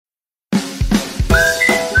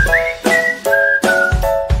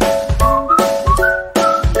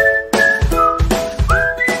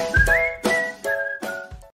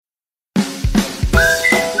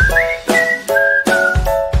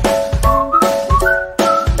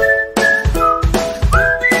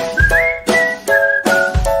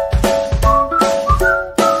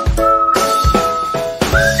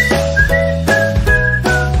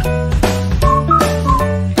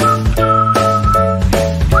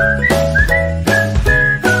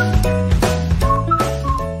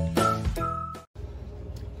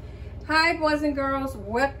boys and girls,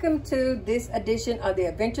 welcome to this edition of the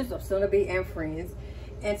Adventures of Sonabe and Friends.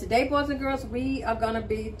 And today, boys and girls, we are going to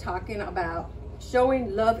be talking about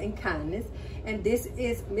showing love and kindness. And this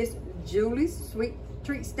is Miss Julie's Sweet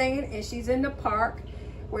Treat Stand, and she's in the park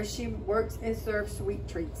where she works and serves sweet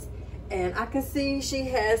treats. And I can see she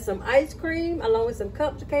has some ice cream along with some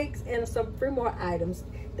cupcakes and some 3 more items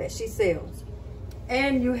that she sells.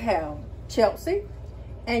 And you have Chelsea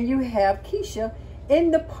and you have Keisha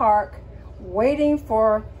in the park waiting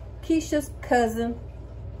for Keisha's cousin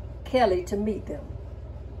Kelly to meet them.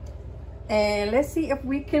 And let's see if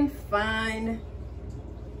we can find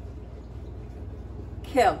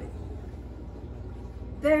Kelly.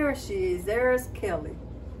 There she is. There's Kelly.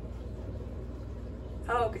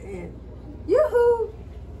 Okay. Yoo-hoo!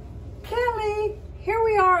 Kelly! Here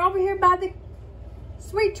we are over here by the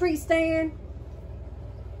sweet treat stand.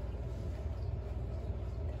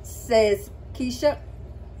 Says Keisha.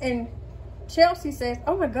 And Chelsea says,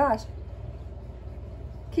 oh my gosh,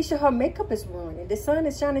 Keisha, her makeup is running. The sun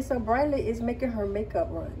is shining so brightly, it's making her makeup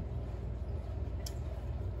run.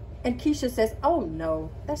 And Keisha says, oh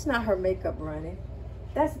no, that's not her makeup running.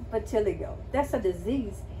 That's vitiligo. That's a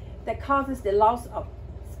disease that causes the loss of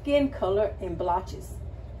skin color and blotches.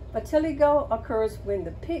 Vitiligo occurs when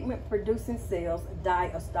the pigment producing cells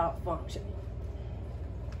die or stop functioning.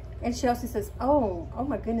 And Chelsea says, oh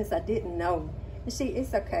my goodness, I didn't know. And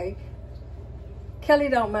it's okay. Kelly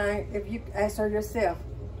don't mind if you ask her yourself.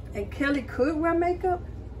 And Kelly could wear makeup,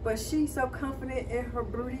 but she's so confident in her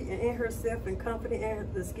beauty and in herself and confident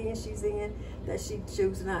in the skin she's in that she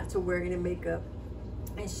chooses not to wear any makeup.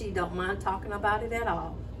 And she don't mind talking about it at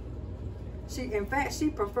all. In fact,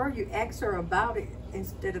 she prefers you ask her about it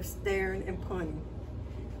instead of staring and pointing.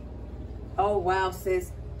 Oh wow,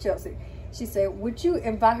 says Chelsea. She said, would you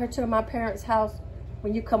invite her to my parents' house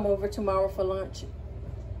when you come over tomorrow for lunch?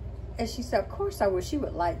 And she said, of course I would. She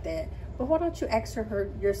would like that. But why don't you ask her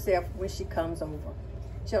yourself when she comes over?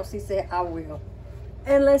 Chelsea said, I will.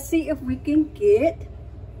 And let's see if we can get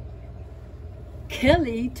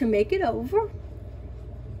Kelly to make it over.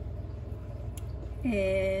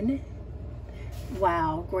 And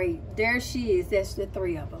wow, great. There she is. That's the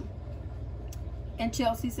 3 of them. And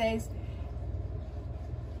Chelsea says,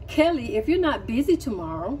 Kelly, if you're not busy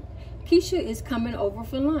tomorrow, Keisha is coming over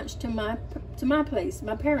for lunch to my place,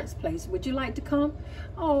 my parents' place. Would you like to come?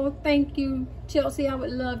 Oh, thank you, Chelsea. I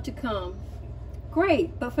would love to come.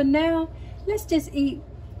 Great, but for now, let's just eat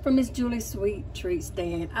from Miss Julie's Sweet Treat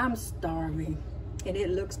Stand. I'm starving, and it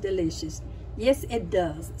looks delicious. Yes, it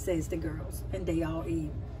does, says the girls, and they all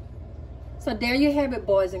eat. So there you have it,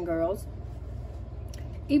 boys and girls.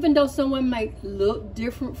 Even though someone might look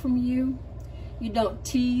different from you, you don't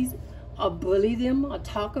tease or bully them or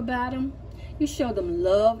talk about them. You show them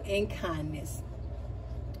love and kindness,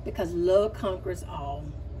 because love conquers all.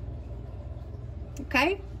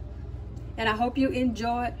 Okay? And I hope you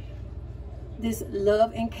enjoyed this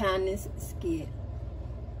love and kindness skit.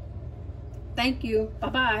 Thank you.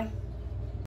 Bye-bye.